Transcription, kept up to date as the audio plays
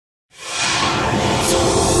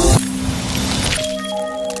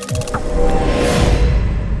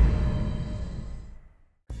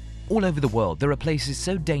All over the world, there are places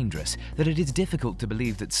so dangerous that it is difficult to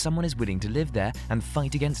believe that someone is willing to live there and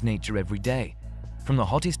fight against nature every day. From the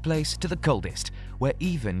hottest place to the coldest, where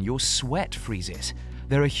even your sweat freezes,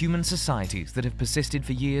 there are human societies that have persisted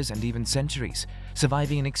for years and even centuries,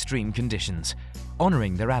 surviving in extreme conditions.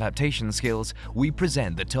 Honoring their adaptation skills, we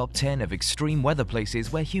present the top 10 of extreme weather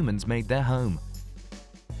places where humans made their home.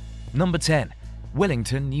 Number 10.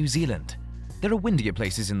 Wellington, New Zealand. There are windier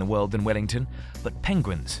places in the world than Wellington, but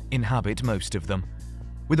penguins inhabit most of them.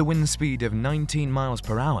 With a wind speed of 19 miles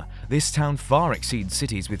per hour, this town far exceeds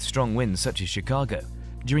cities with strong winds such as Chicago.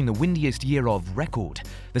 During the windiest year of record,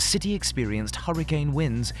 the city experienced hurricane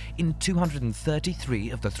winds in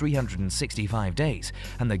 233 of the 365 days,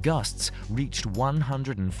 and the gusts reached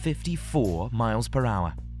 154 miles per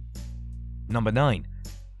hour. Number 9.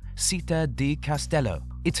 Città di Castello,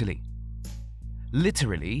 Italy.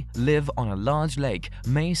 Literally live on a large lake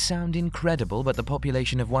may sound incredible, but the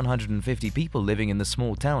population of 150 people living in the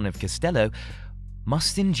small town of Castello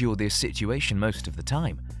must endure this situation most of the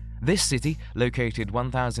time. This city, located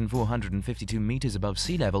 1,452 meters above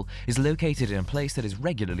sea level, is located in a place that is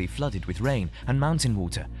regularly flooded with rain and mountain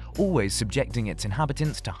water, always subjecting its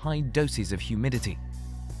inhabitants to high doses of humidity.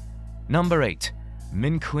 Number 8.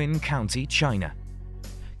 Minquin County, China.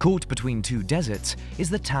 Caught between two deserts is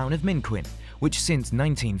the town of Minquin, which since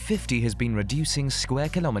 1950 has been reducing square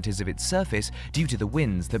kilometers of its surface due to the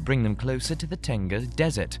winds that bring them closer to the Tenga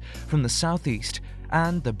Desert from the southeast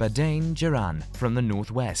and the Badain Jiran from the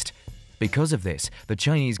northwest. Because of this, the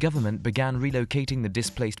Chinese government began relocating the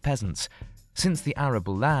displaced peasants. Since the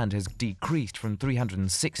arable land has decreased from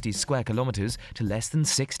 360 square kilometers to less than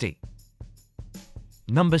 60.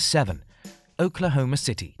 Number 7. Oklahoma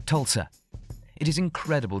City, Tulsa. It is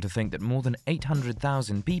incredible to think that more than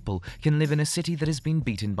 800,000 people can live in a city that has been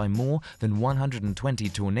beaten by more than 120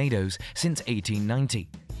 tornadoes since 1890.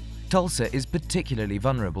 Tulsa is particularly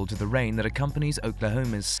vulnerable to the rain that accompanies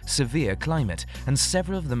Oklahoma's severe climate, and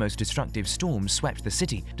several of the most destructive storms swept the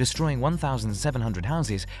city, destroying 1,700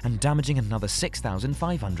 houses and damaging another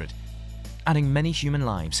 6,500, adding many human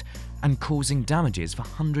lives and causing damages for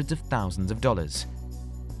hundreds of thousands of dollars.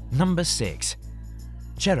 Number 6.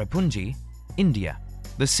 Cherrapunji, India.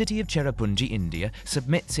 The city of Cherrapunji, India,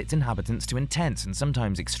 submits its inhabitants to intense and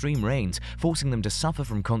sometimes extreme rains, forcing them to suffer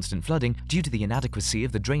from constant flooding due to the inadequacy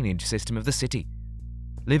of the drainage system of the city.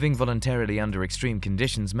 Living voluntarily under extreme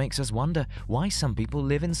conditions makes us wonder why some people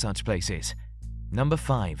live in such places. Number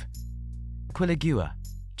 5. Quillagua,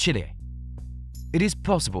 Chile. It is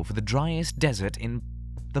possible for the driest desert in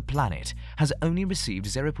the planet has only received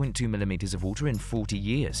 0.2 millimeters of water in 40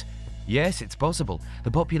 years. Yes, it's possible.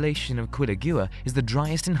 The population of Quillagua is the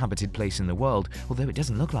driest inhabited place in the world, although it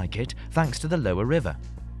doesn't look like it, thanks to the lower river.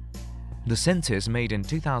 The census made in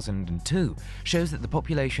 2002 shows that the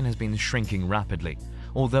population has been shrinking rapidly.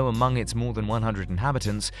 Although among its more than 100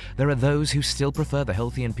 inhabitants, there are those who still prefer the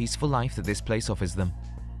healthy and peaceful life that this place offers them.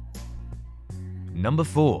 Number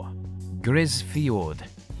 4. Grise Fiord,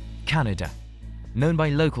 Canada. Known by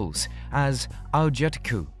locals as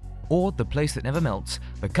Oymyakon, or the place that never melts,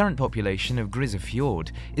 the current population of Grise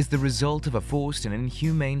Fiord is the result of a forced and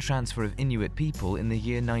inhumane transfer of Inuit people in the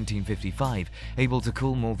year 1955. Able to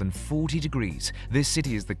cool more than 40 degrees, this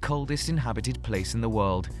city is the coldest inhabited place in the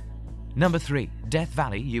world. Number 3. Death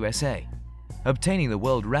Valley, USA. Obtaining the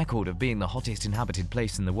world record of being the hottest inhabited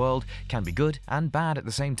place in the world can be good and bad at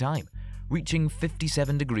the same time, reaching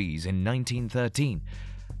 57 degrees in 1913.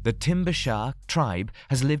 The Timbisha tribe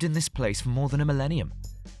has lived in this place for more than a millennium.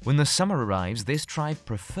 When the summer arrives, this tribe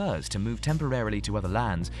prefers to move temporarily to other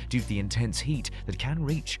lands due to the intense heat that can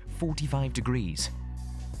reach 45 degrees.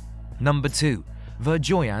 Number 2.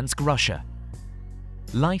 Verjoyansk, Russia.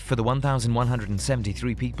 Life for the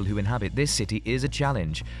 1,173 people who inhabit this city is a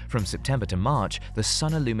challenge. From September to March, the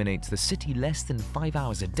sun illuminates the city less than 5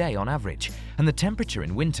 hours a day on average, and the temperature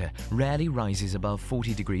in winter rarely rises above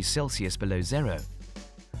 40 degrees Celsius below zero.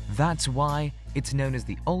 That's why it's known as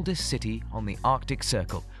the oldest city on the Arctic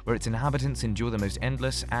Circle, where its inhabitants endure the most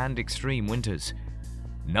endless and extreme winters.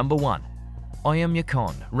 Number 1.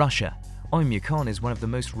 Oymyakon, Russia. Oymyakon is one of the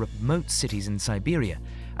most remote cities in Siberia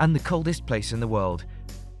and the coldest place in the world,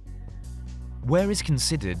 where is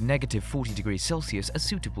considered negative 40 degrees Celsius a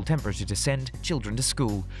suitable temperature to send children to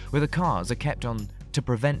school, where the cars are kept on to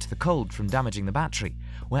prevent the cold from damaging the battery,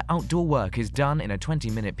 where outdoor work is done in a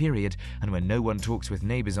 20-minute period, and where no one talks with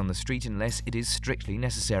neighbors on the street unless it is strictly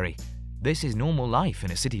necessary. This is normal life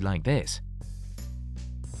in a city like this.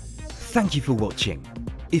 Thank you for watching.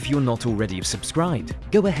 If you're not already subscribed,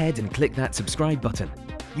 go ahead and click that subscribe button.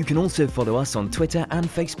 You can also follow us on Twitter and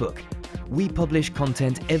Facebook. We publish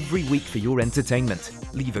content every week for your entertainment.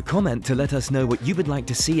 Leave a comment to let us know what you would like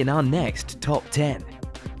to see in our next Top 10.